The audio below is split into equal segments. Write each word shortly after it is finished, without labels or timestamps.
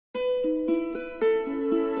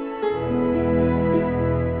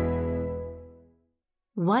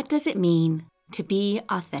What does it mean to be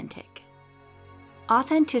authentic?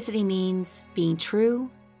 Authenticity means being true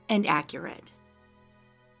and accurate.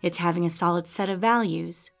 It's having a solid set of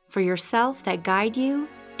values for yourself that guide you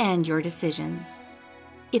and your decisions.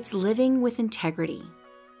 It's living with integrity.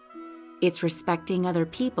 It's respecting other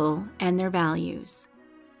people and their values.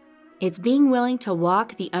 It's being willing to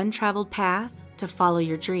walk the untraveled path to follow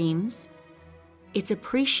your dreams. It's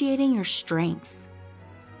appreciating your strengths.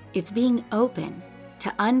 It's being open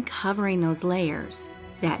to uncovering those layers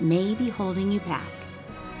that may be holding you back.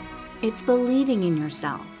 It's believing in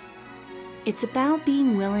yourself. It's about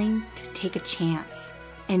being willing to take a chance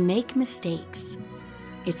and make mistakes.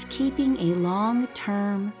 It's keeping a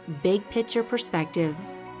long-term, big-picture perspective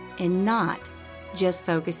and not just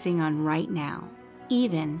focusing on right now,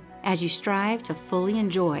 even as you strive to fully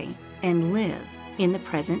enjoy and live in the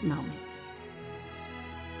present moment.